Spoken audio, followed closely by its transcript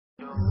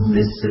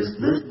This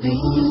is the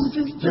Deen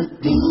Show. This is the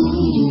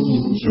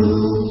Deen Show.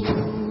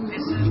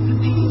 This is the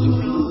Deen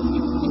Show.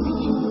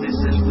 This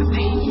is the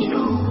Deen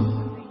Show.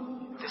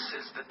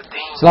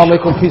 Assalamu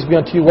alaikum, peace be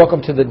unto you.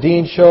 Welcome to the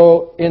Deen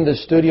Show. In the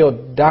studio,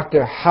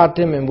 Dr.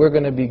 Hatim, and we're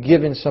going to be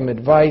giving some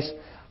advice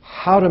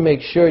how to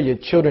make sure your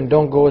children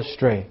don't go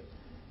astray.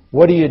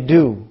 What do you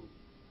do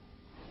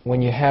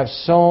when you have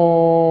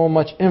so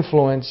much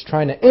influence,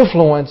 trying to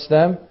influence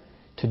them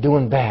to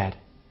doing bad?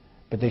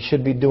 But they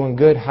should be doing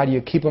good. How do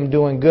you keep them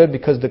doing good?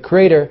 Because the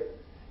Creator,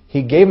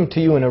 He gave them to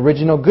you in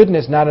original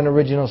goodness, not in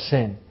original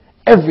sin.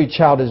 Every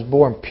child is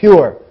born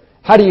pure.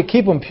 How do you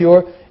keep them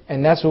pure?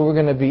 And that's what we're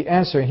going to be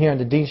answering here on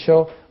the Deen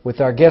Show with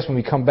our guests when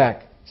we come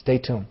back. Stay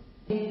tuned.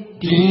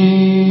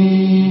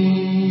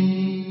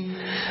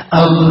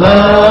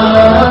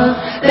 Allah,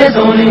 there's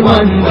only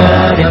one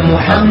God, and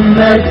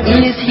Muhammad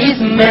is His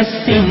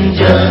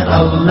messenger.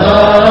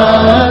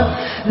 Allah,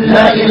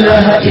 La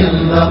ilaha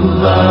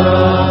illallah.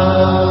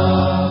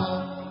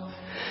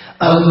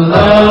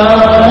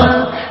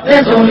 Allah,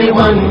 there's only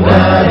one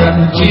God,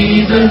 and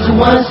Jesus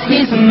was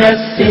His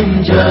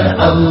messenger.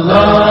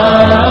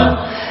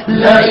 Allah,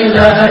 La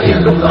ilaha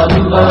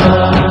illallah.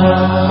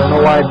 I don't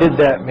know why I did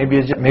that. Maybe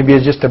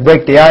it's just to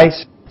break the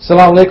ice.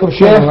 Assalamu alaikum,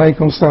 Sheikh.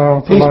 Alaikum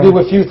salam. Peace be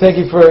with you. Thank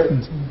you for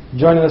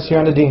joining us here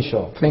on the Deen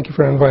Show. Thank you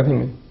for inviting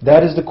me.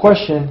 That is the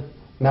question.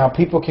 Now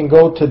people can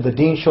go to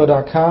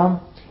thedeenshow.com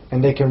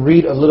and they can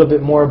read a little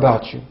bit more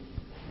about you.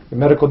 You're a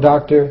medical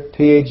doctor,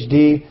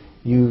 PhD.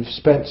 You've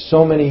spent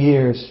so many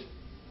years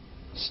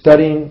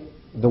studying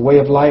the way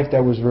of life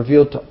that was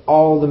revealed to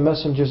all the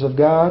messengers of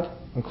God,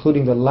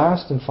 including the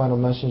last and final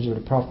messenger, the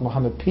Prophet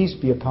Muhammad, peace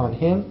be upon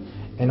him,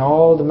 and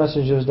all the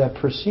messengers that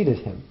preceded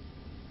him.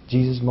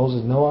 Jesus,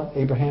 Moses, Noah,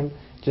 Abraham,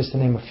 just to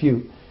name a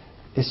few.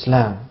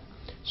 Islam.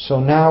 So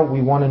now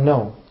we want to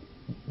know,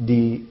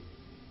 the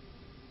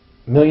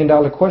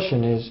million-dollar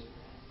question is,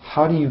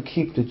 how do you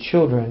keep the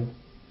children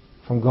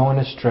from going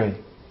astray?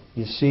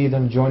 You see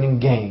them joining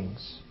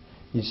gangs.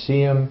 You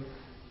see them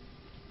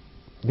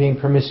being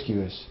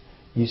promiscuous.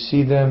 You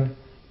see them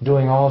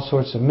doing all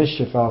sorts of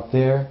mischief out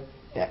there,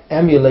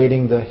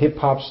 emulating the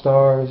hip-hop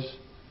stars,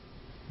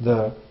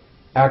 the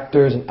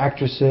actors and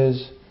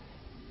actresses.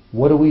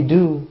 What do we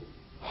do?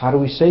 How do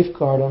we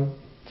safeguard them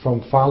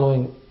from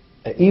following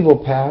an evil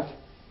path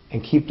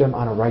and keep them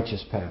on a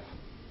righteous path?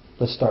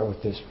 Let's start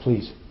with this,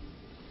 please.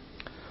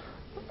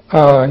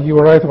 You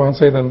were right about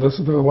saying that this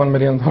is the $1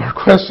 million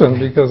question,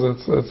 because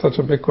it's such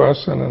a big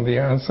question, and the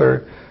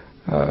answer,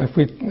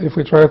 if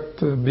we try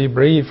to be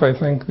brief, I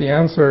think the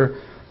answer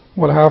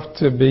will have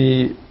to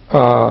be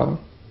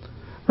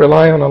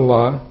rely on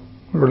Allah,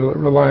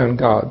 rely on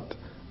God.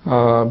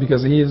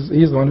 Because He's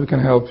the one who can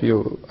help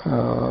you.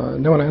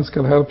 No one else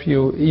can help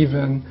you.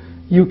 Even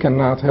you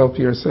cannot help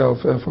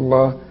yourself if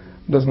Allah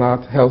does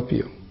not help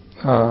you.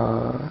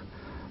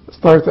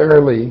 Start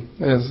early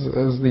is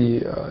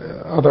the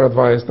other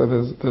advice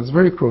that's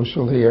very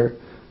crucial here.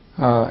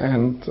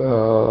 And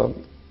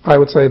I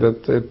would say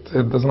that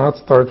it does not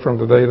start from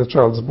the day the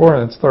child is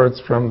born. It starts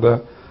from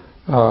the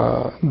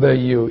day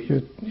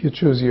you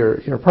choose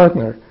your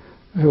partner,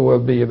 who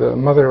will be the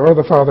mother or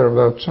the father of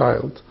that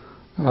child.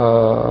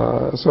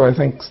 So I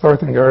think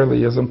starting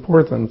early is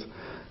important.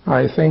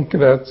 I think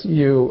that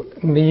you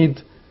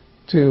need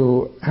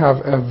to have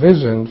a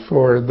vision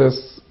for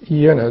this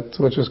unit,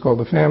 which is called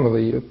the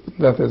family.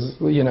 That is,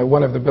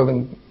 one of the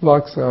building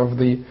blocks of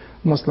the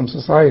Muslim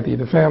society,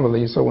 the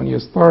family. So when you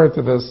start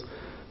this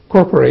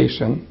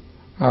corporation,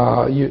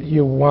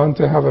 you want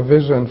to have a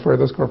vision for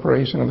this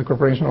corporation, and the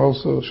corporation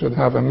also should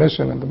have a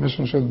mission, and the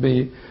mission should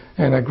be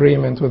in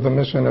agreement with the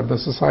mission of the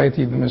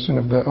society, the mission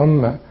of the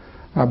ummah.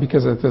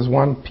 Because it is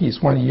one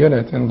piece, one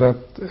unit in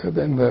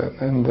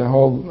the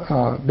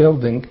whole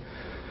building.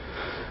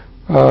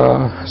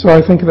 So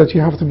I think that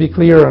you have to be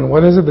clear on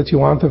what is it that you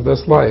want of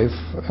this life.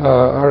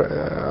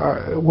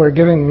 We're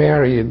getting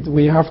married.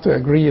 We have to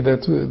agree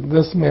that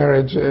this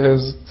marriage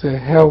is to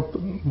help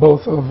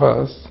both of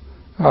us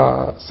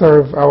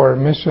serve our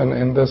mission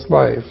in this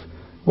life,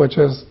 which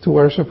is to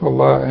worship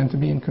Allah and to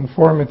be in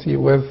conformity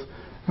with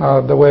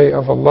the way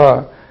of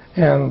Allah.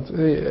 And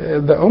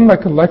the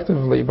Ummah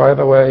collectively, by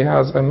the way,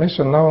 has a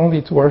mission not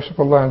only to worship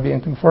Allah and be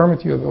in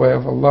conformity with the way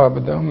of Allah,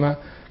 but the Ummah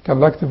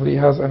collectively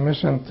has a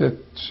mission to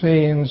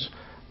change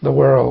the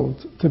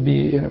world, to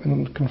be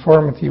in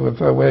conformity with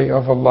the way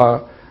of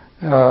Allah,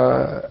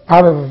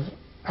 out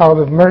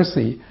of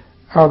mercy,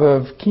 out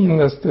of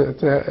keenness to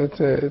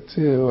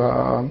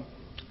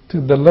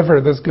deliver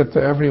this good to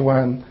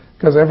everyone,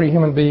 because every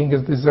human being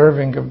is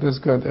deserving of this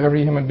good.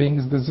 Every human being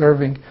is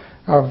deserving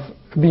of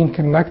being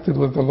connected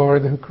with the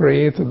Lord who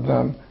created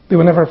them. They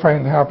will never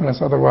find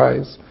happiness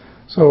otherwise.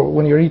 So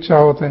when you reach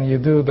out and you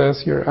do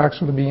this, you're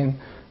actually being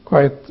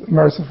quite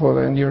merciful,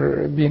 and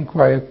you're being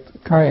quite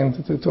kind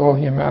to all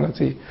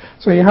humanity.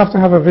 So you have to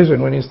have a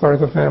vision when you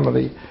start a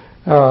family.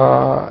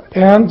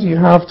 And you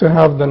have to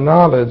have the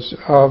knowledge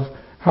of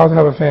how to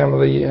have a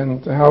family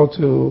and how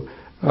to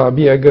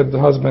be a good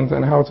husband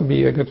and how to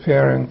be a good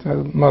parent,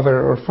 a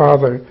mother or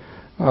father.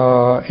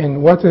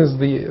 in what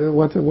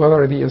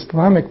are the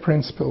Islamic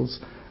principles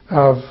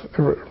of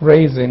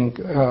raising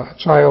a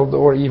child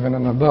or even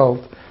an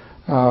adult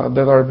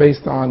that are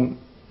based on,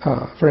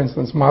 for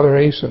instance,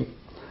 moderation.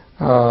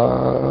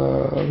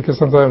 Because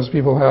sometimes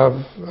people have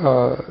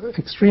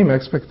extreme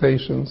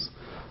expectations.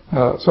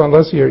 So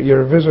unless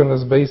your vision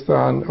is based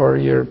on, or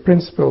your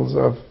principles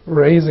of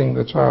raising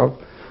the child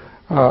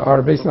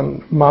are based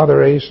on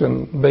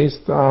moderation,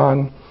 based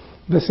on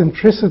the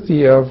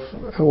centricity of,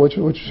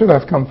 which should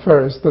have come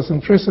first, the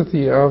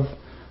centricity of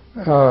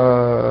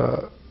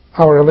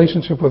our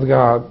relationship with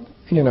God.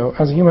 You know,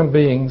 as human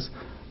beings,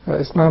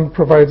 Islam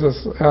provides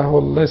us a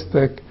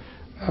holistic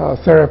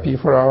therapy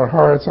for our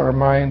hearts, our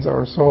minds,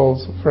 our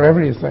souls, for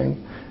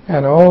everything.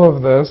 And all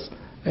of this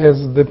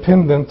is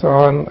dependent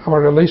on our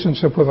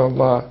relationship with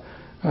Allah.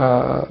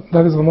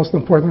 That is the most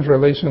important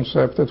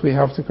relationship that we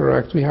have to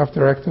correct, we have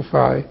to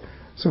rectify,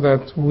 so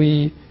that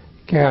we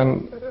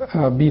can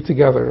be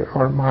together.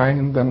 Our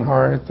mind and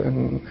heart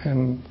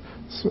and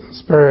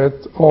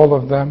spirit, all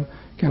of them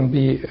can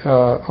be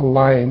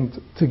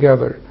aligned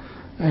together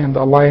and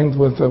aligned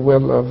with the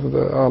will of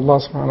Allah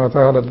subhanahu wa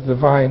ta'ala, the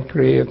divine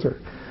creator.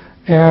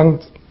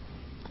 And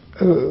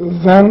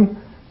then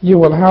you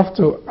will have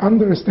to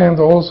understand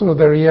also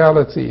the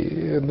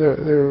reality, the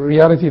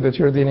reality that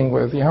you're dealing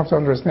with. You have to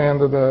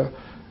understand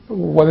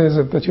what is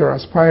it that you're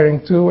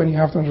aspiring to, and you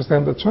have to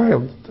understand the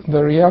child,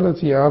 the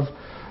reality of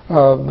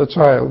the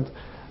child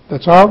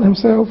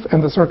himself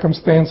and the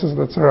circumstances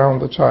that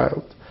surround the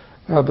child.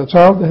 The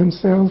child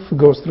himself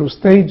goes through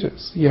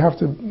stages. You have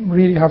to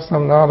really have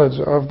some knowledge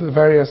of the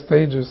various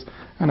stages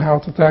and how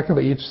to tackle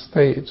each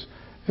stage.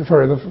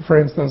 For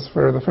instance,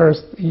 for the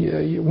first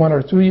 1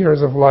 or 2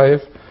 years of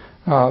life,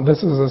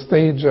 this is a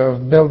stage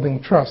of building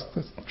trust.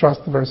 It's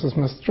trust versus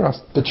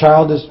mistrust. The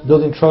child is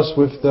building trust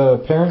with the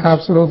parents?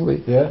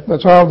 Absolutely. Yeah. The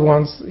child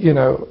wants,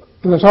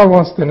 the child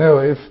wants to know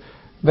if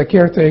the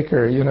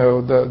caretaker,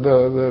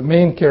 the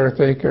main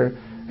caretaker,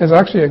 is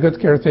actually a good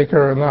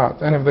caretaker or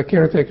not. And if the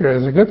caretaker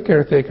is a good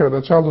caretaker,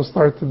 the child will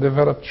start to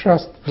develop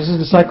trust. This is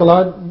the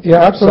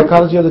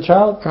psychology of the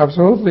child?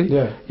 Absolutely.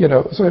 Yeah.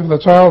 So if the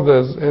child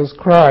is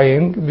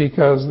crying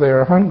because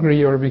they're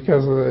hungry or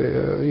because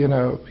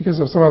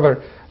of some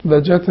other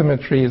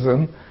legitimate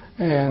reason,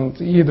 and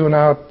you do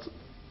not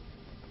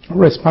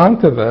respond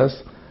to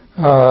this,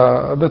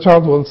 the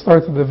child will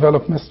start to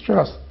develop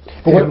mistrust.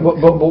 But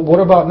what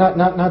about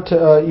not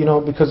to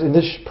because in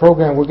this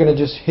program we're going to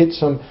just hit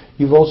some.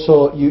 You've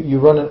also you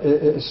run an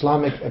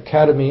Islamic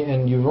academy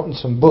and you've written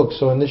some books.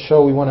 So in this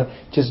show we want to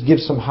just give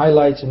some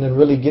highlights and then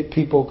really get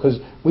people, because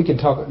we can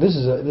talk.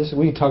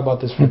 We can talk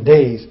about this for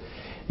days.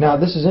 Now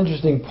this is an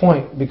interesting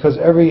point, because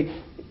every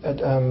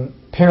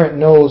parent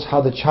knows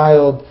how the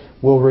child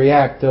will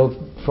react.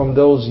 From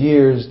those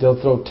years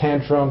they'll throw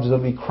tantrums.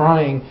 They'll be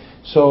crying.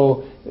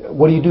 So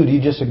what do? Do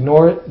you just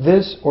ignore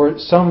this, or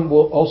some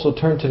will also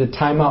turn to the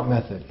timeout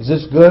method? Is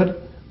this good,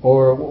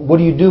 or what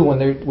do you do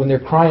when they're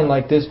crying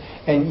like this,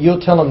 and you'll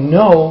tell them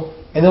no,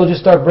 and they'll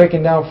just start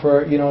breaking down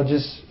for you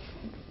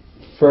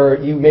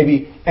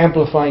maybe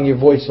amplifying your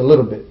voice a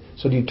little bit?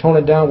 So do you tone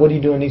it down? What do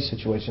you do in these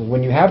situations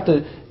when you have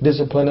to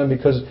discipline them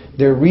because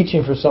they're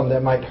reaching for something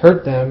that might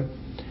hurt them?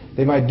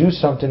 They might do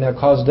something that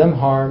causes them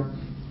harm.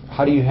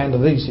 How do you handle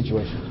these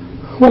situations?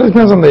 Well, it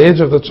depends on the age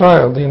of the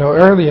child.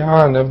 Early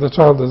on, if the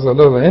child is a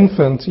little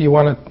infant, you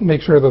want to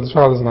make sure that the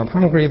child is not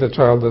hungry, the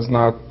child is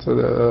not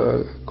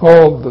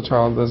cold, the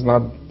child is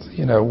not,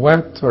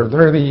 wet or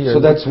dirty. So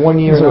that's 1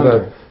 year and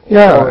under.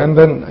 And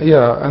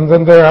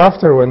then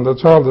thereafter, when the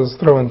child is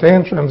throwing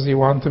tantrums, you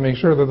want to make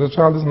sure that the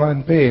child is not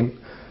in pain,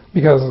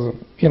 because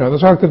the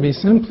child could be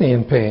simply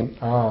in pain.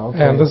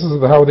 Okay. And this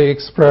is how they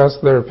express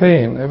their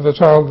pain. If the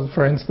child,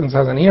 for instance,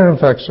 has an ear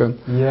infection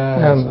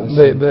and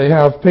they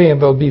have pain,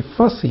 they'll be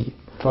fussy.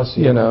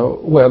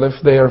 Well, if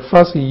they are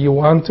fussy, you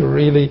want to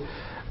really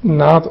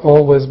not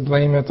always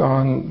blame it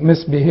on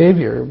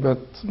misbehavior, but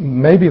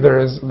maybe there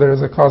is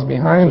a cause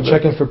behind it.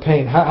 Checking for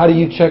pain. How do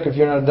you check if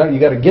you're not a doctor? You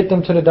got to get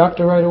them to the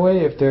doctor right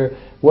away.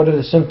 What are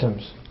the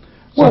symptoms?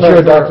 Since you're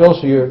a doctor,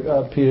 also you're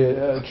a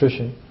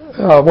pediatrician.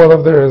 Well,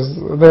 if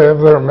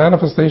there are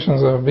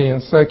manifestations of being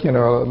sick, a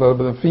little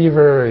bit of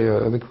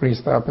fever,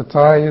 decreased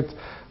appetite,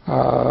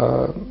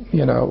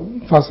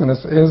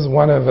 fussiness is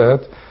one of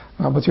it.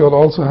 But you'll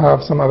also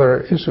have some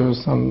other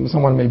issues.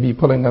 Someone may be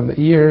pulling on the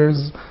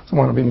ears.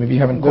 Someone may be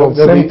having cold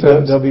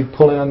symptoms. They'll be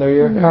pulling on their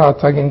ear? Yeah,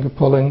 tugging,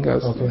 pulling.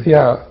 Okay.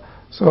 Yeah.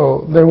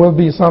 So there will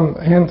be some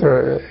hint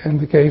or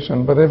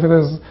indication. But if it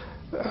is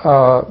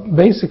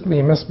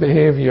basically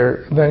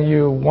misbehavior, then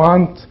you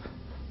want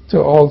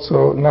to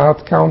also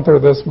not counter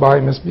this by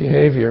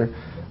misbehavior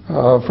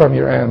from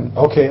your end.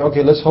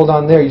 Okay, let's hold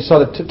on there. You saw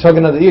the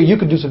tugging on the ear. You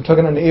could do some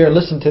tugging on the ear.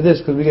 Listen to this,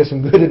 because we get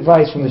some good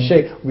advice from the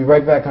Sheikh. We'll be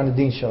right back on the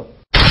Deen Show.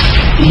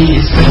 He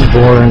is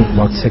born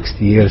about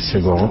 60 years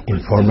ago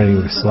in former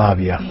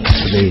Yugoslavia,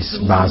 today's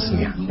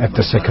Bosnia.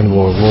 After Second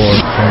World War,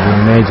 can you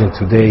imagine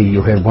today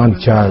you have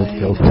one child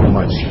killed too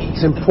much?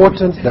 It's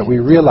important that we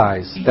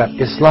realize that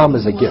Islam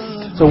is a gift.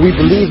 So we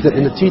believe that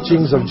in the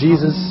teachings of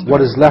Jesus,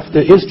 what is left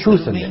there is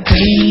truth in it.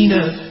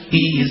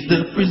 He is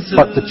the Prince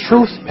of But the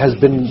truth has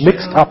been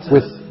mixed up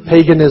with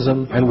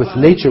paganism and with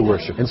nature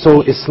worship. And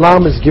so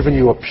Islam has given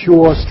you a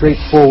pure,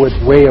 straightforward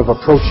way of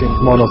approaching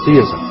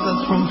monotheism.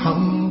 us from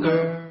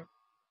hunger.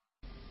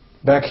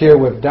 Back here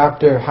with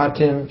Dr.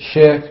 Hatim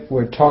Sheikh,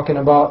 we're talking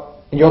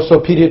about, and you're also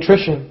a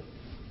pediatrician.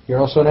 You're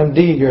also an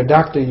MD. You're a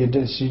doctor.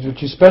 This is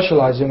what you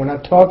specialize in. We're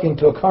not talking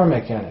to a car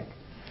mechanic.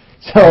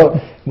 So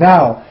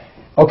now,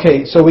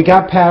 okay, so we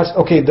got past,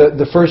 okay,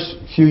 the first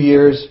few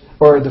years,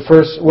 or the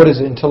first, what is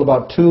it, until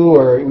about 2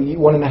 or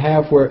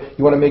 1.5, where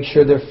you want to make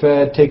sure they're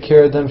fed, take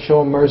care of them, show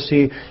them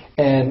mercy,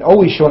 and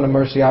always showing them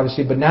mercy,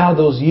 obviously. But now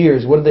those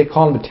years, what do they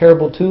call them, the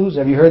terrible 2s?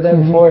 Have you heard that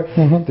before?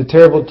 The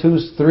terrible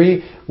 2s,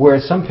 3,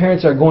 where some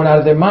parents are going out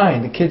of their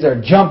mind. The kids are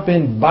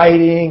jumping,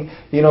 biting,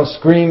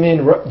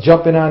 screaming,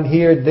 jumping on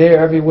here, there,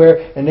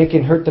 everywhere, and they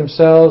can hurt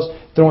themselves,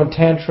 throwing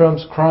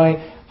tantrums, crying.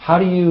 How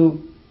do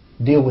you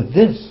deal with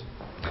this?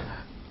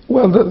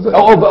 Well,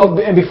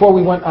 and before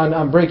we went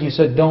on break, you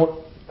said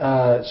don't,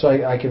 so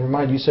I can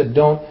remind you, you said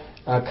don't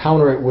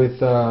counter it with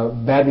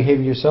bad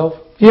behavior yourself?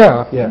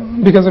 Yeah. Yeah.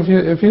 Because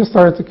if you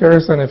start to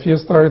curse and if you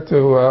start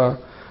to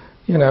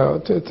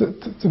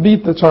to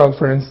beat the child,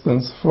 for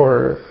instance,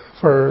 for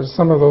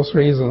some of those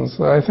reasons,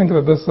 I think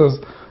that this is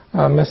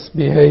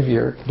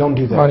misbehavior. Don't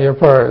do that. On your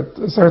part.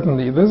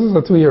 Certainly. This is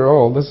a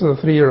 2-year-old. This is a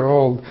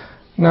 3-year-old.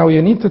 Now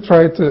you need to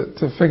try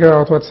to figure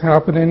out what's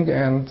happening,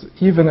 and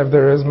even if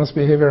there is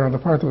misbehavior on the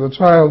part of the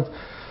child,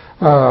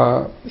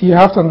 you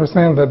have to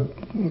understand that,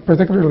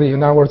 particularly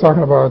now we're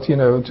talking about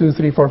 2,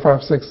 3, 4,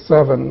 5, 6,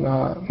 7.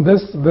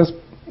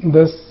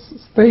 This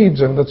stage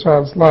in the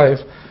child's life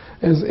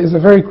is a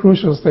very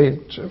crucial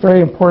stage, a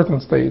very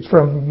important stage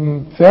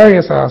from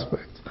various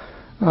aspects.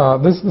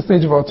 This is the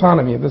stage of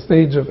autonomy, the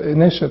stage of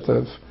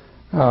initiative.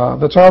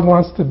 The child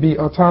wants to be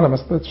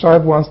autonomous. The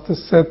child wants to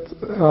set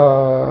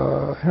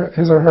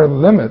his or her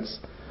limits.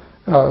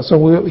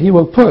 So he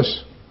will push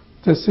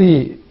to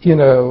see,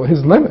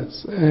 his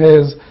limits,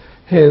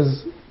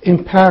 his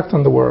impact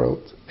on the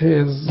world,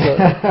 his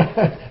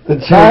the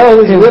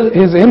child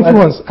his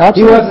influence.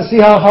 Absolutely. He wants to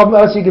see how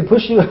much he can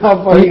push you.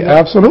 How far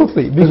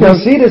Absolutely,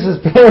 because we see this as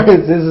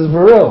parents. This is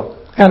for real.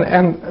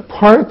 And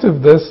part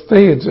of this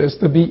stage is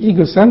to be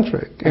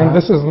egocentric, and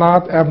this is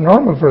not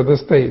abnormal for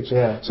this stage.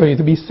 Yeah. So you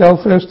to be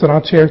selfish, to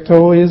not share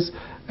toys,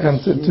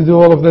 and to do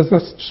all of this.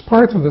 That's just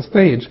part of the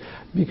stage,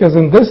 because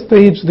in this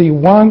stage they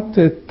want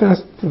to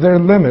test their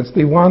limits.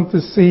 They want to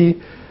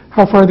see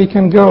how far they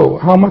can go,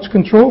 how much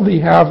control they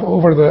have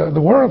over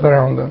the world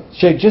around them.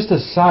 Sheikh, just a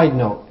side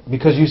note,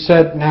 because you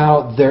said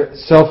now they're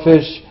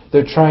selfish,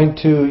 they're trying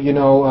to,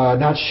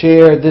 not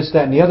share this,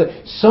 that, and the other.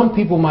 Some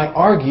people might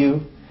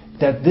argue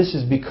that this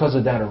is because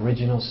of that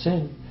original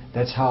sin.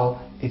 That's how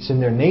it's in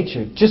their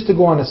nature. Just to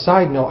go on a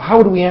side note,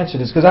 how do we answer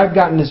this? Because I've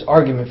gotten this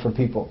argument from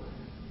people.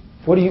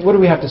 What do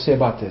we have to say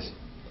about this?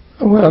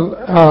 Well,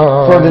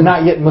 for the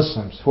not yet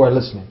Muslims who are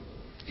listening.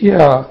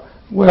 Yeah.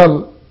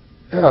 Well,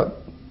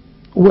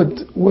 would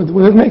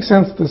it make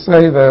sense to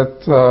say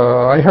that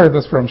I heard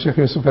this from Sheikh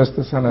Yusuf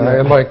Estes, and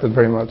I liked it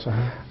very much.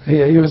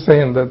 He was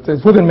saying that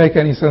it wouldn't make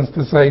any sense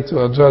to say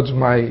to a judge,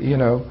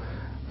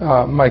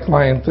 my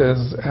client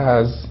is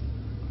as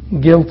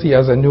guilty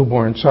as a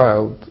newborn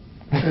child.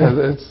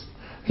 It's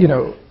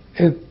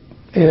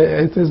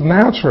it is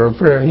natural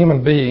for a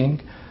human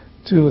being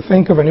to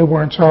think of a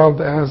newborn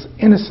child as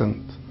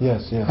innocent.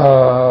 Yes, yes.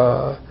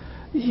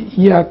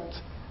 Yet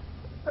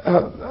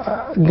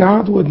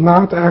God would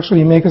not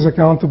actually make us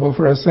accountable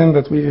for a sin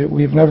that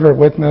we've never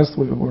witnessed,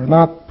 we're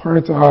not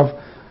part of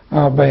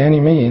by any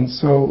means.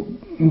 So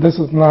this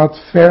is not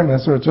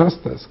fairness or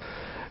justice.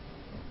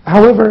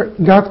 However,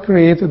 God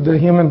created the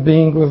human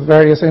being with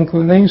various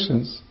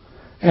inclinations.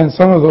 And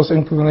some of those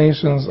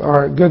inclinations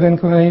are good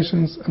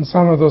inclinations, and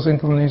some of those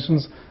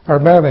inclinations are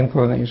bad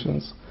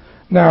inclinations.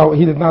 Now,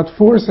 He did not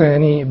force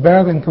any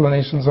bad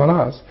inclinations on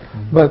us,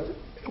 but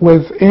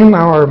within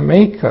our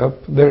makeup,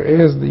 there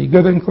is the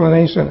good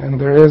inclination and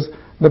there is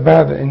the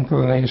bad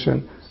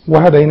inclination.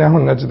 وَهَدَيْنَاهُ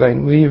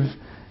النَّجْدَيْنِ. We've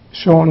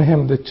shown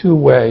him the two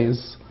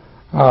ways.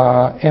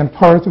 And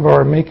part of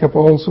our makeup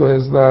also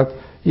is that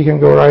you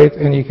can go right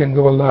and you can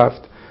go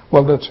left.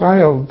 Well, the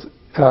child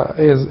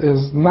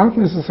is not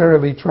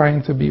necessarily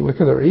trying to be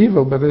wicked or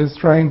evil, but is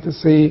trying to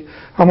see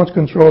how much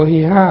control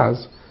he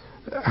has.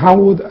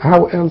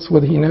 How else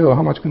would he know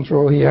how much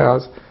control he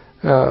has?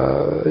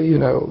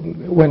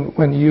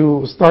 When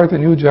you start a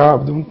new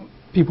job,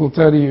 people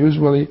tell you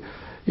usually,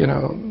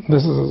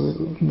 this is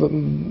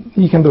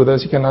you can do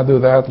this, you cannot do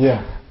that.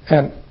 Yeah.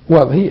 And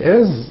well, he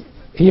is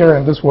here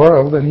in this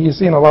world, and he's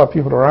seen a lot of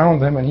people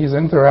around him, and he's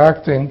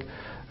interacting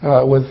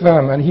with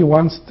them, and he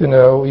wants to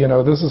know,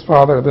 this is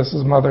father, this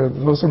is mother,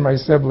 those are my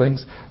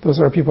siblings, those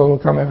are people who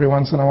come every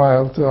once in a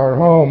while to our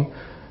home.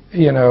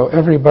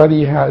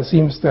 Everybody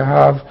seems to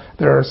have,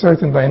 there are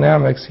certain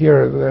dynamics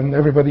here, and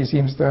everybody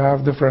seems to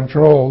have different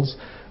roles.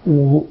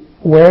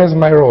 Where is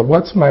my role?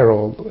 What's my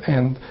role?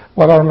 And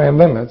what are my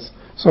limits?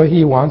 So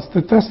he wants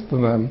to test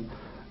them.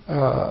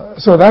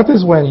 So that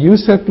is when you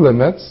set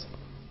limits,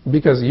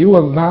 because you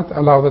will not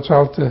allow the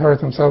child to hurt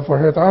himself or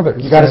hurt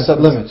others. You got to set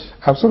limits.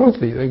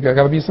 Absolutely. There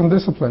got to be some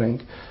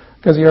disciplining,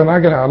 because you're not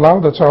going to allow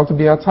the child to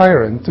be a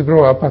tyrant, to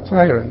grow up a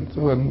tyrant.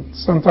 When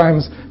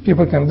sometimes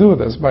people can do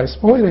this by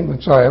spoiling the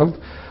child,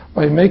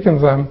 by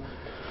making them.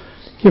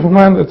 Keep in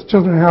mind that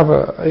children have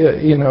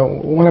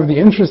one of the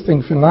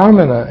interesting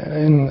phenomena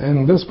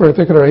in this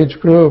particular age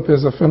group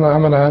is a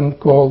phenomenon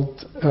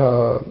called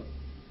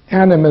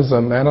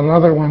animism, and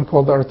another one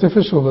called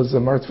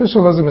artificialism.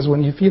 Artificialism is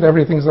when you feel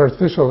everything's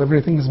artificial,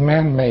 everything's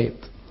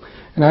man-made.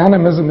 And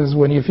animism is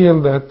when you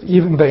feel that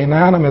even the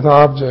inanimate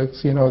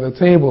objects, the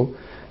table,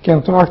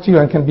 can talk to you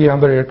and can be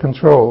under your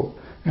control,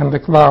 and the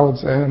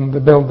clouds and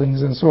the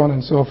buildings and so on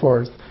and so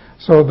forth.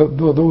 So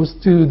those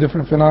two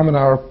different phenomena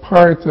are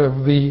part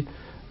of the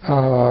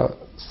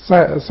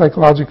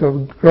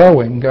psychological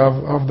growing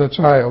of the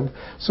child.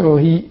 So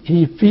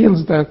he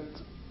feels that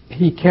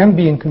he can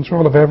be in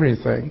control of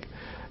everything.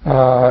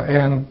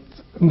 And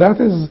that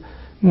is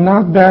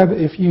not bad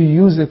if you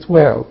use it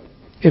well.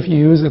 If you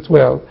use it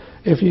well.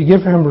 If you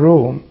give him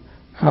room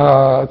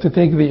to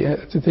take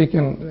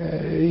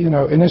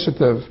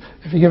initiative.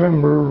 If you give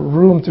him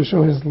room to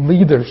show his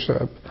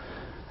leadership.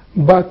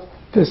 But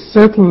to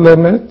set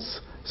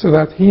limits so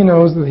that he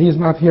knows that he's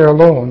not here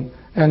alone.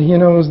 And he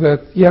knows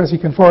that, yes, he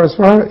can go as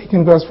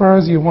far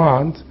as you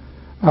want,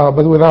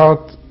 but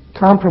without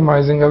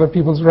compromising other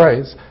people's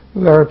rights.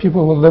 There are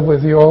people who live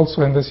with you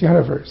also in this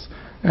universe,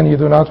 and you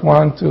do not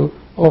want to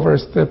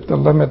overstep the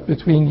limit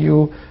between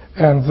you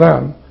and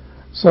them.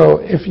 So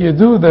if you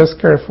do this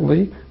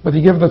carefully, but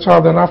you give the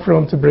child enough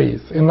room to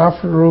breathe,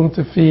 enough room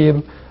to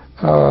feel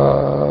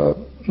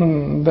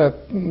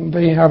that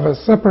they have a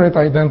separate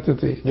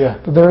identity,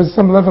 that there is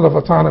some level of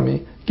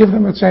autonomy, give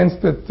them a chance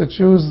to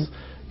choose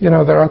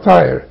their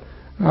attire.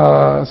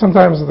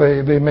 Sometimes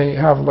they may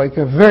have like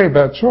a very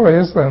bad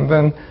choice, and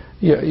then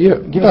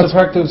give us a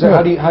practical.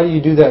 How do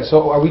you do that?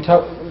 So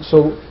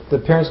so the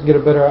parents get a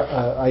better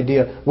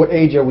idea. What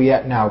age are we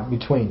at now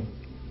between?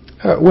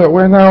 We're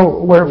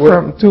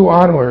from 2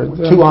 onward.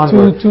 2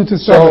 onward. 2 to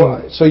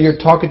 7. So you're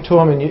talking to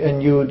them,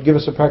 and you would give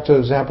us a practical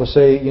example.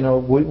 Say,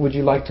 would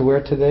you like to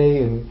wear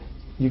today? And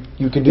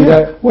you can do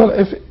that. Well,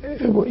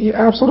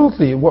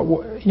 absolutely.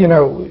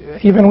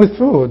 Even with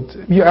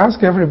food, you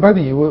ask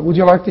everybody, would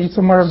you like to eat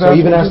some more of that? So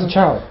even ask the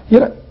child.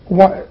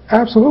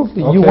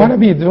 Absolutely. Okay. You want to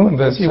be doing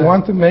this. You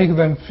want to make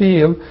them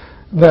feel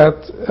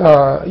that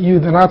you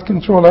do not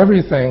control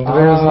everything.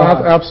 There is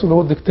not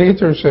absolute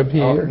dictatorship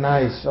here.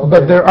 Nice. Okay.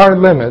 But there are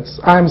limits.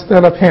 I'm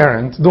still a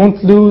parent. Don't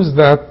lose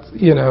that,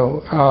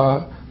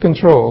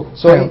 control.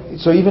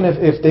 So even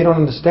if they don't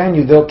understand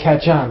you, they'll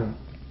catch on.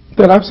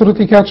 They'll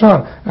absolutely catch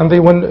on, and they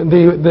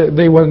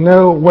will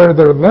know where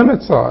their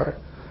limits are,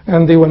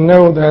 and they will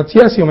know that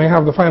yes, you may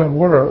have the final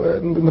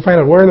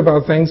word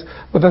about things,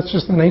 but that's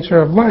just the nature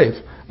of life.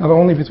 Not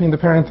only between the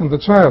parent and the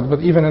child,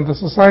 but even in the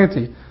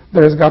society,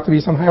 there has got to be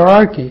some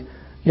hierarchy.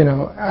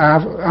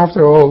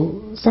 After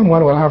all,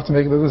 someone will have to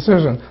make the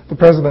decision. The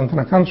president in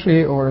a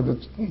country, or the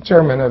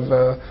chairman of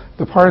a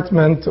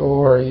department,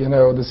 or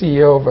the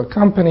CEO of a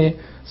company.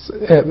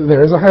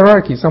 There is a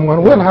hierarchy.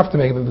 Someone will have to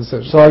make the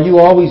decision. So are you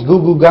always goo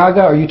goo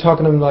gaga, or are you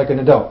talking to them like an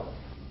adult?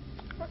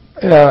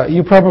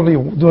 You probably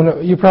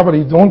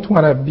don't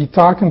want to be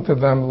talking to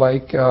them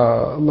like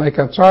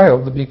a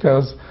child,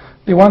 because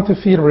they want to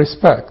feel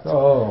respect.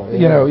 Oh,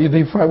 yeah.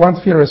 They want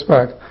to feel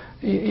respect.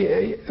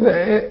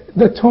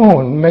 The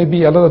tone may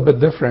be a little bit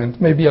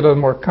different, maybe a little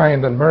more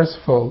kind and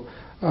merciful,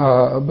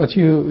 but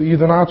you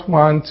do not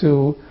want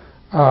to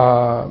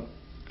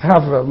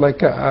have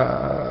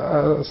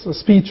a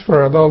speech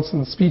for adults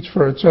and speech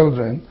for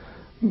children.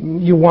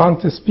 You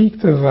want to speak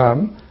to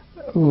them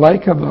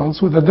like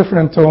adults with a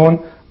different tone,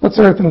 but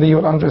certainly you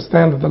will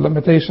understand the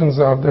limitations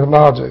of their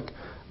logic,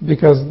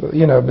 because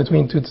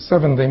between 2 to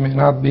 7 they may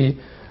not be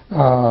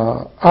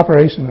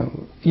operational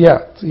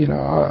yet,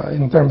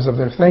 in terms of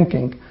their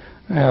thinking,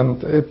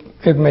 and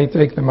it may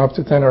take them up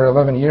to 10 or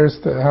 11 years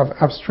to have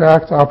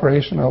abstract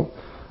operational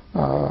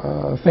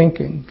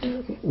thinking.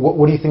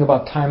 What do you think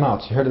about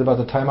timeouts? You heard about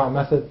the timeout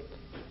method?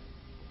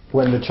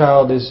 When the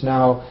child is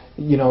now,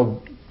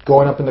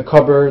 going up in the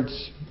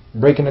cupboards,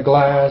 breaking the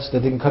glass,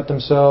 that they can cut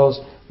themselves.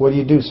 What do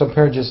you do? Some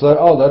parents just let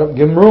them,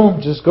 give them room,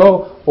 just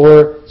go,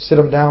 or sit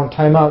them down,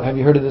 time out. Have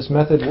you heard of this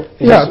method?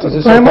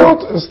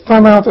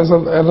 Timeout is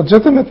a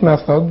legitimate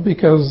method,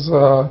 because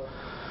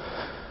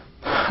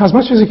as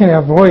much as you can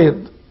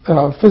avoid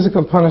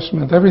physical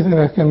punishment, everything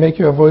that can make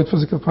you avoid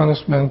physical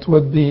punishment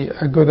would be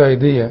a good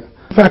idea.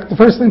 In fact, the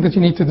first thing that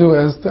you need to do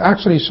is to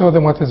actually show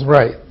them what is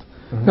right.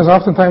 Because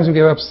oftentimes you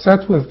get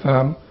upset with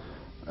them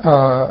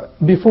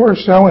before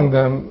showing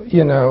them,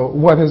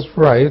 what is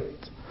right.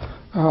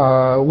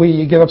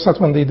 We get upset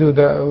when they do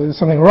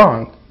something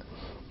wrong.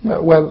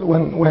 Well,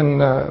 when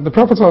the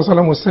Prophet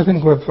ﷺ was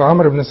sitting with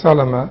Amr ibn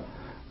Salama,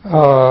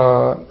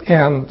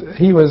 and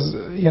he was,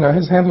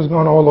 his hand was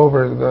going all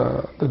over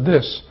the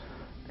dish,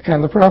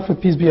 and the Prophet,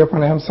 peace be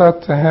upon him,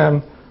 said to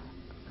him,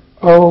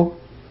 "Oh,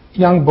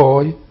 young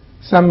boy,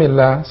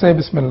 Sammillah, say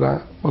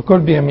Bismillah, wa kul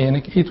bi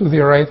yaminik, eat with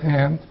your right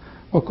hand,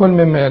 وَكُلْ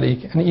مِنْ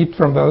مَالِكَ, and eat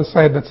from the other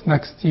side that's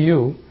next to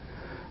you.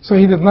 So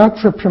he did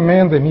not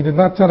reprimand him. He did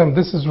not tell him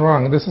this is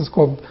wrong. This is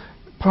called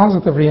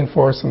positive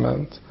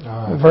reinforcement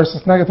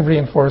versus negative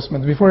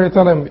reinforcement. Before you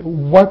tell him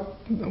what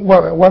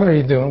are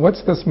you doing?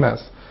 What's this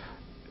mess?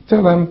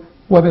 Tell him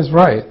what is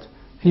right.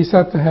 He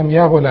said to him,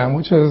 Ya ghulam,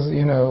 which is,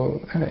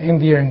 an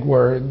endearing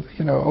word,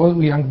 oh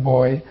young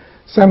boy,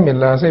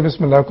 Sammillah, say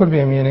Bismillah, kul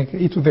biyaminik,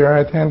 eat with your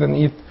right hand and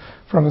eat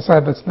from the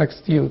side that's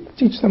next to you.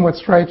 Teach them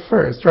what's right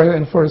first. Try to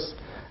enforce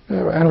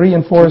and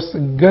reinforce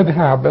good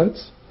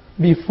habits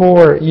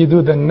before you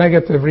do the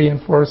negative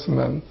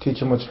reinforcement. Teach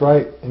them what's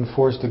right,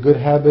 enforce the good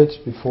habits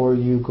before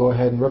you go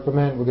ahead and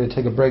reprimand. We're going to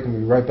take a break and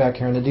we'll be right back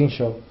here on The Dean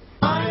Show.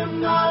 I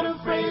am not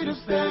afraid to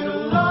stand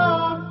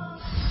alone.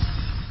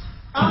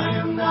 I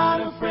am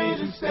not afraid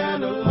to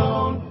stand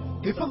alone.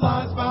 If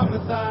Allah's by my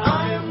side,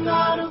 I am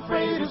not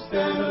afraid to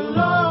stand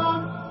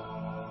alone.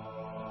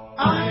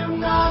 I am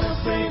not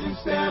afraid to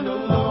stand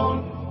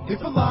alone.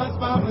 If Allah's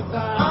by my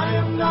side, I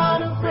am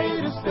not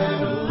afraid to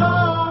stand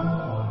alone.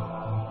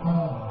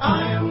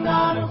 I am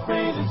not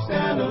afraid to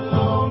stand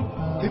alone.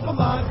 If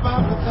Allah's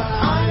by my side,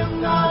 I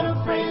am not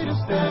afraid to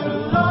stand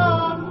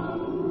alone.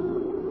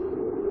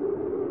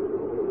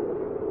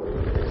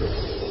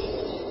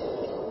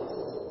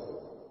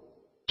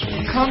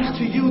 Comes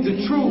to you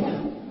the truth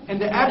and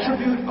the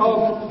attribute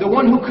of the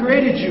one who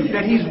created you,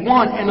 that He's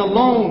one and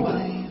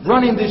alone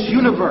running this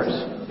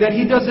universe, that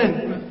He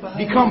doesn't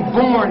become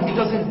born, He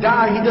doesn't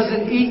die, He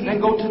doesn't eat and then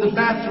go to the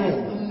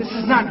bathroom. This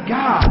is not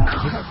God.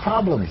 The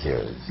problem here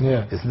is,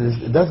 Yeah.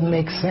 it doesn't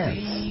make sense.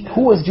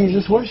 Who was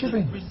Jesus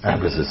worshiping?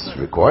 Because it's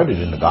recorded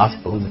in the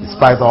Gospels.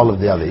 Despite all of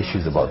the other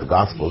issues about the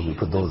Gospels, we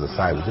put those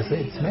aside. We just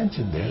say it's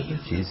mentioned there that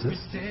Jesus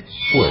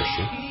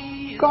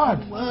worshiped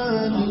God.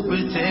 One who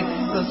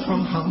protects us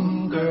from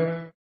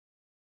hunger.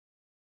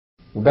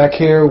 We're back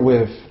here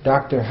with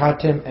Dr.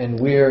 Hatem, and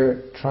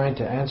we're trying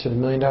to answer the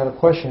million-dollar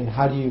question: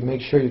 how do you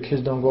make sure your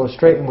kids don't go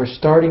astray? And we're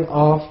starting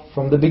off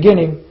from the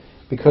beginning,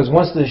 because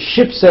once the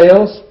ship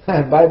sails,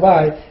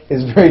 bye-bye,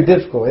 is very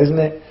difficult, isn't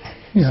it?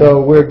 Yeah.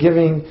 So we're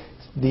giving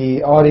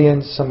the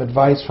audience some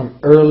advice from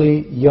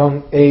early,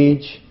 young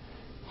age,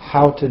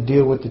 how to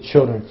deal with the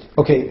children.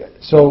 Okay,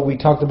 so we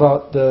talked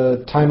about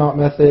the timeout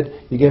method.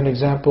 You gave an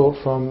example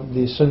from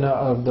the sunnah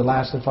of the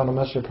last and final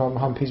messenger, Prophet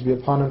Muhammad, peace be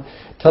upon him.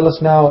 Tell us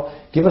now,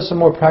 give us some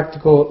more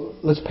practical,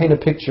 let's paint a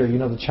picture.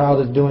 The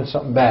child is doing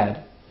something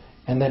bad.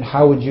 And then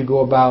how would you go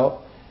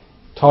about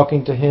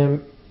talking to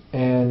him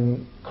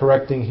and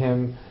correcting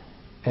him?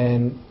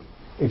 And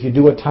if you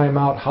do a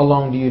timeout, how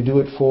long do you do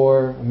it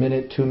for? A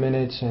minute, 2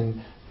 minutes?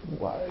 And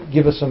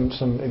give us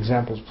some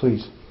examples,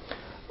 please.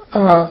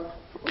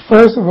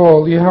 First of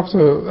all, you have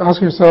to ask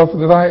yourself,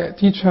 did I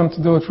teach him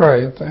to do it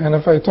right? And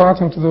if I taught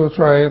him to do it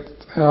right,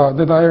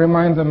 did I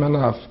remind him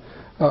enough?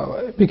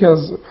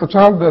 Because a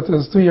child that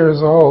is 2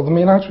 years old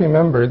may not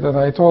remember that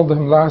I told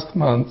him last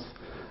month,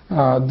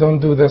 don't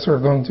do this or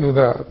don't do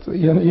that.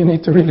 You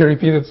need to really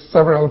repeat it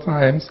several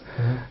times.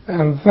 Mm-hmm.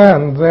 And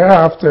then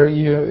thereafter,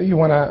 you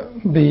want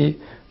to be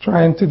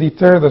trying to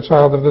deter the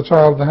child. If the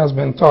child has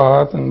been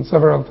taught, and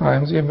several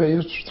times, you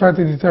try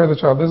to deter the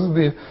child. This is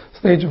the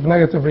stage of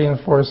negative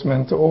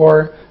reinforcement,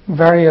 or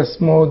various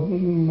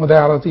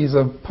modalities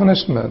of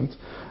punishment.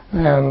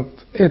 And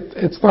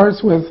it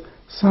starts with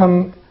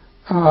some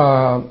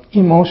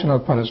emotional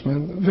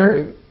punishment,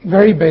 very,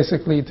 very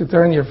basically to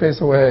turn your face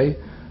away,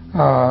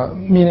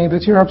 meaning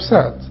that you're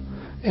upset.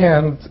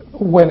 And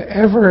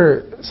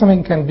whenever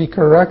something can be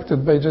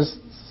corrected by just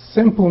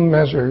simple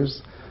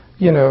measures,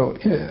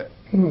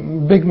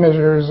 big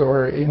measures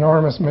or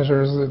enormous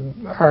measures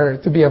are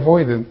to be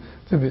avoided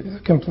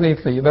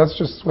completely. That's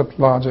just what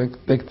logic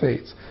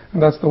dictates.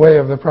 And that's the way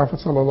of the Prophet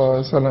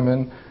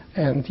ﷺ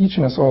in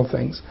teaching us all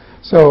things.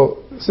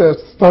 So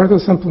start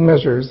with simple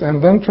measures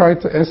and then try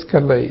to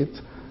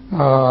escalate.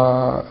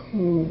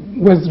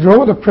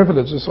 Withdrawal of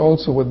privileges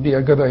also would be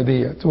a good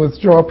idea. To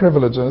withdraw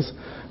privileges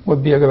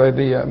would be a good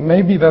idea.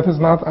 Maybe that is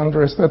not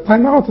understood.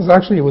 Timeout is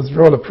actually a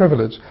withdrawal of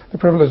privilege. The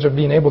privilege of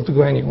being able to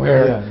go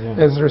anywhere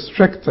is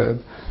restricted.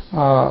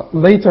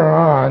 Later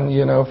on,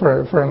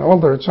 for an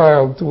older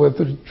child to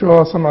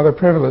withdraw some other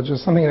privilege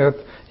is something that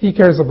he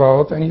cares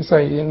about, and you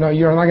say,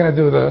 you're not going to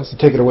do this.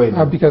 Take it away.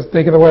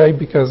 Take it away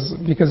because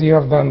you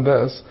have done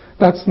this.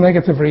 That's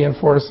negative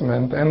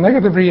reinforcement. And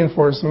negative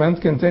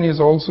reinforcement continues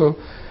also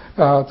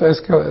to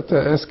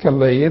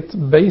escalate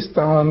based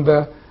on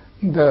the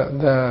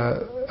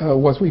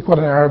what we call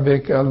in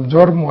Arabic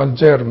al-jurm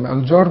wal-jarm.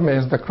 Al-jurm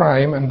is the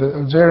crime, and the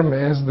al-jarm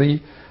is the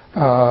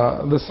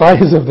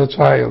size of the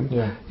child.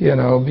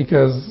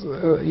 Because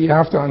you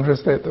have to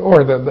understand,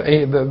 or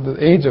the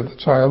age of the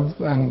child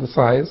and the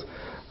size.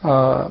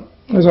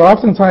 So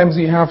oftentimes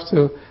you have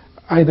to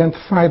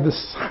identify the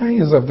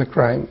size of the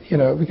crime.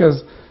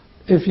 Because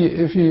if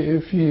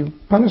you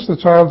punish the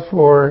child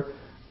for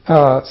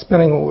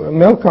spilling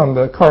milk on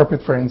the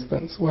carpet, for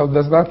instance, well,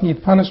 does that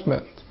need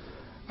punishment?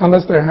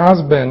 Unless there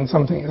has been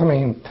something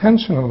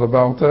intentional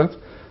about it,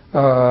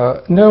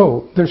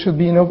 No, there should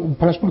be no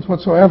punishment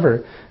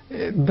whatsoever.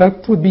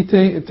 That would be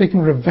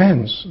taking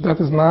revenge. That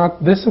is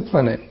not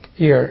disciplining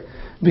here,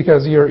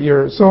 because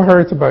you're so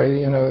hurt by,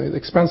 the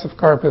expensive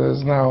carpet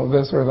is now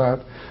this or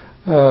that.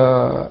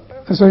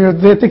 So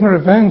they're taking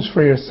revenge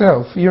for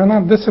yourself. You're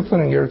not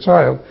disciplining your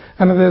child,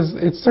 and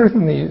it's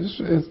certainly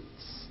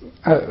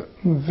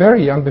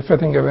very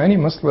unbefitting of any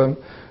Muslim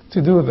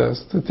to do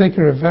this, to take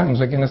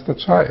revenge against a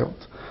child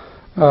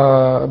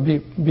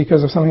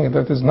because of something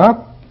that is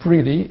not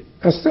really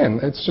a sin.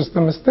 It's just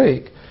a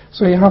mistake.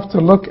 So you have to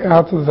look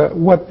at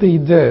what they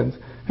did,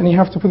 and you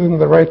have to put it in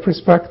the right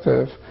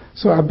perspective.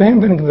 So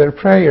abandoning their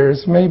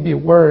prayers may be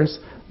worse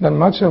than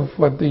much of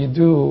what they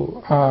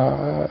do,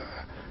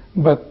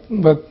 but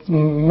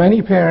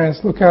many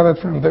parents look at it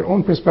from their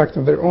own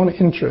perspective, their own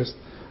interest,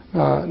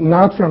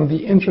 not from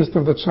the interest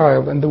of the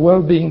child and the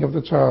well-being of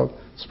the child,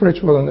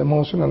 spiritual and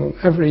emotional, and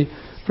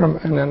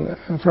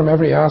from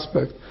every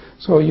aspect.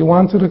 So you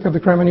want to look at the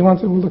crime, and you want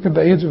to look at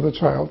the age of the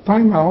child.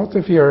 Time out,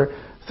 if you're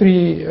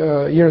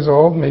 3 years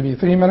old, maybe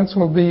 3 minutes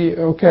will be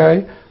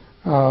okay,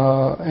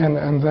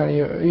 and then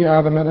you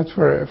add a minute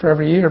for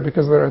every year,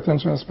 because their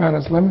attention span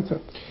is limited.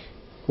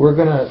 We're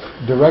going to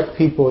direct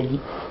people.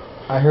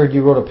 I heard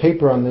you wrote a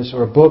paper on this,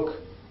 or a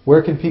book.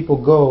 Where can people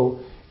go?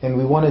 And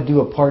we want to do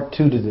a part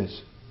 2 to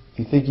this.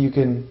 You think you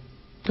can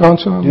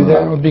do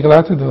that? I would be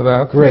glad to do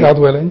that. Great. God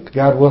willing.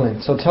 God willing.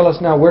 So tell us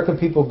now, where can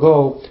people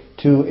go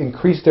to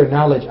increase their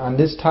knowledge on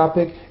this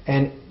topic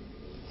and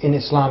in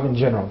Islam in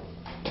general?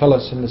 Tell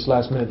us in this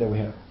last minute that we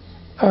have.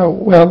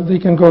 Well, they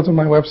can go to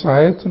my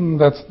website, and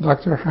that's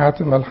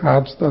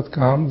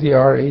drhatimalhaj.com,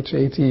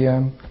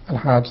 drhatm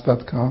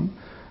alhaj.com,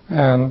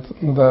 and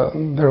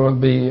there will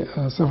be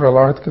several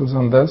articles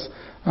on this.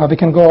 They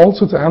can go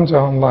also to Amjad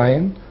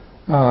Online.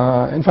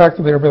 In fact,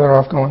 they're better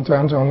off going to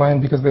Amjad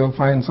Online, because they will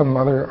find some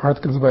other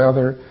articles by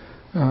other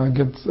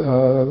good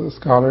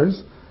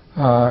scholars.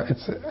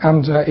 It's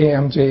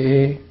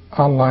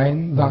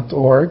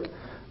amjaonline.org.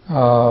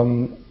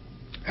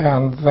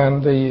 And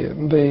then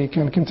they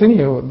can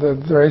continue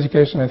their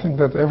education. I think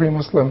that every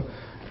Muslim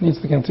needs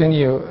to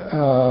continue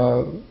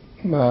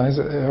his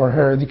or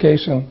her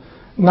education,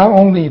 not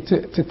only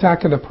to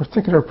tackle a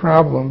particular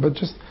problem, but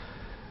just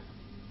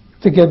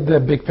to get the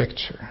big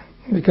picture.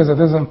 Because it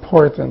is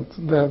important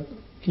that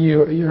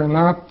you're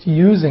not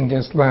using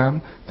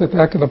Islam to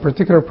tackle a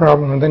particular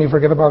problem and then you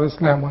forget about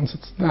Islam once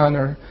it's done,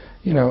 or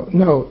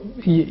no,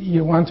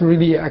 you want to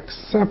really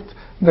accept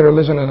the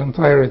religion in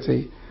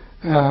entirety.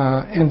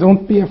 And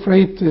don't be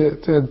afraid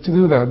to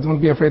do that. Don't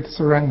be afraid to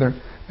surrender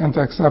and to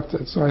accept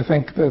it. So I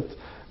think that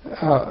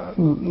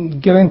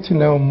getting to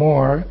know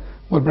more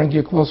will bring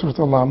you closer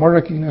to Allah. More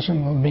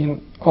recognition will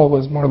mean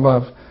always more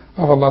love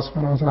of Allah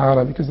subhanahu wa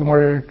ta'ala, because the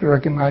more you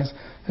recognize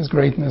His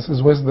greatness,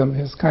 His wisdom,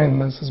 His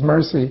kindness, His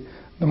mercy,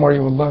 the more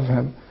you will love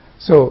Him.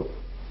 So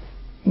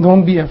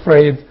don't be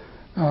afraid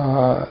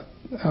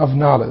of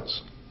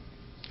knowledge.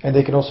 And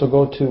they can also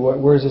go to,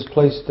 where is this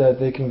place that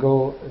they can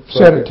go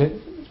for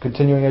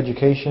continuing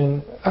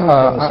education?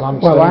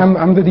 Islamic well, studies?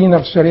 I'm the Dean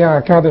of Sharia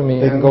Academy.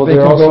 They can go they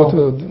there can also?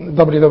 go to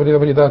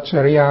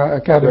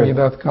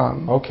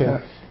www.shariaacademy.com. Okay.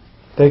 Yeah.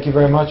 Thank you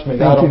very much. May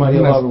God Almighty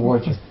Allah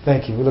reward you.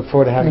 Thank you. We look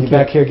forward to having you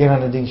back here again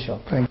on The Deen Show.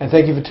 And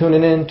thank you for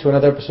tuning in to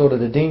another episode of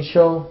The Deen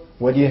Show.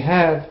 What do you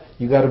have?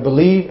 You got to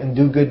believe and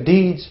do good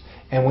deeds.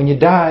 And when you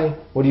die,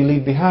 what do you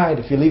leave behind?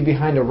 If you leave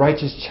behind a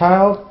righteous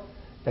child,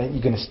 then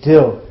you're going to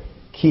still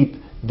keep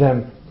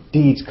them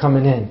deeds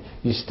coming in.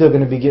 You're still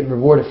going to be getting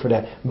rewarded for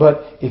that.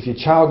 But if your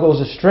child goes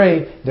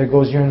astray, there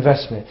goes your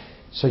investment.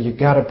 So you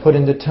got to put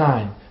in the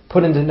time.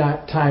 Put in the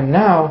time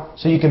now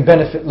so you can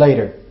benefit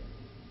later.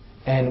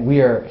 And we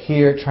are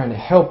here trying to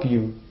help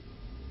you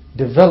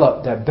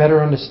develop that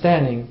better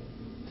understanding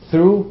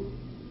through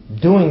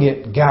doing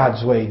it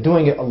God's way,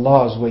 doing it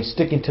Allah's way,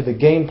 sticking to the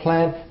game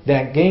plan.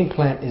 That game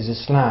plan is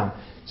Islam.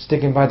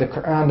 Sticking by the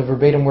Quran, the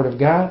verbatim word of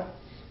God,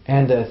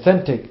 and the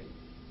authentic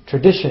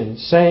tradition,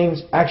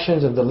 sayings,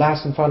 actions of the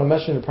last and final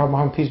messenger, the Prophet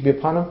Muhammad, peace be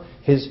upon him,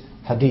 his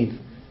hadith.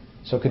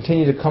 So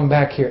continue to come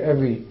back here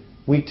every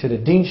week to The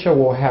Deen Show.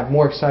 We'll have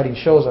more exciting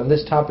shows on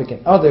this topic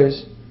and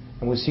others.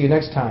 And we'll see you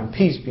next time.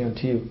 Peace be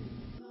unto you.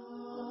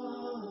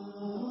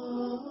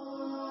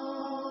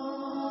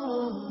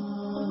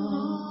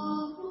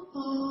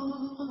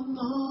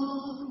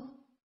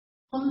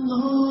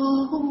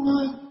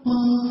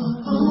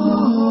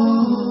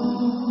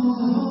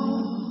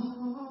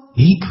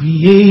 He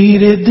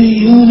created the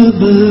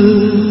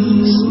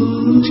universe.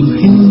 To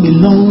Him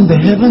belong the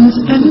heavens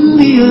and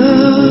the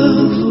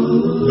earth.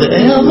 The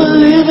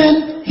ever-living,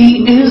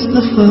 He is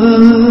the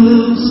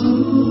first.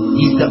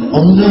 He's the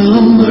owner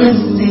of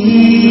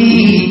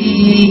mercy.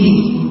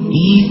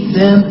 He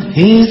sent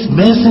His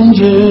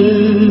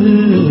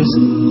messengers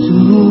to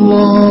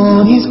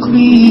warn His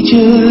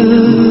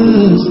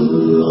creatures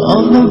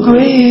of the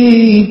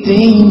great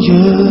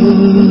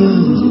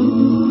dangers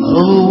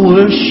of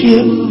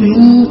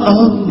worshipping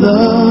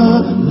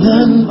other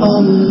than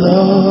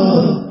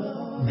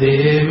Allah.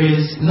 There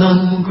is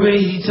none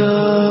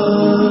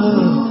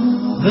greater.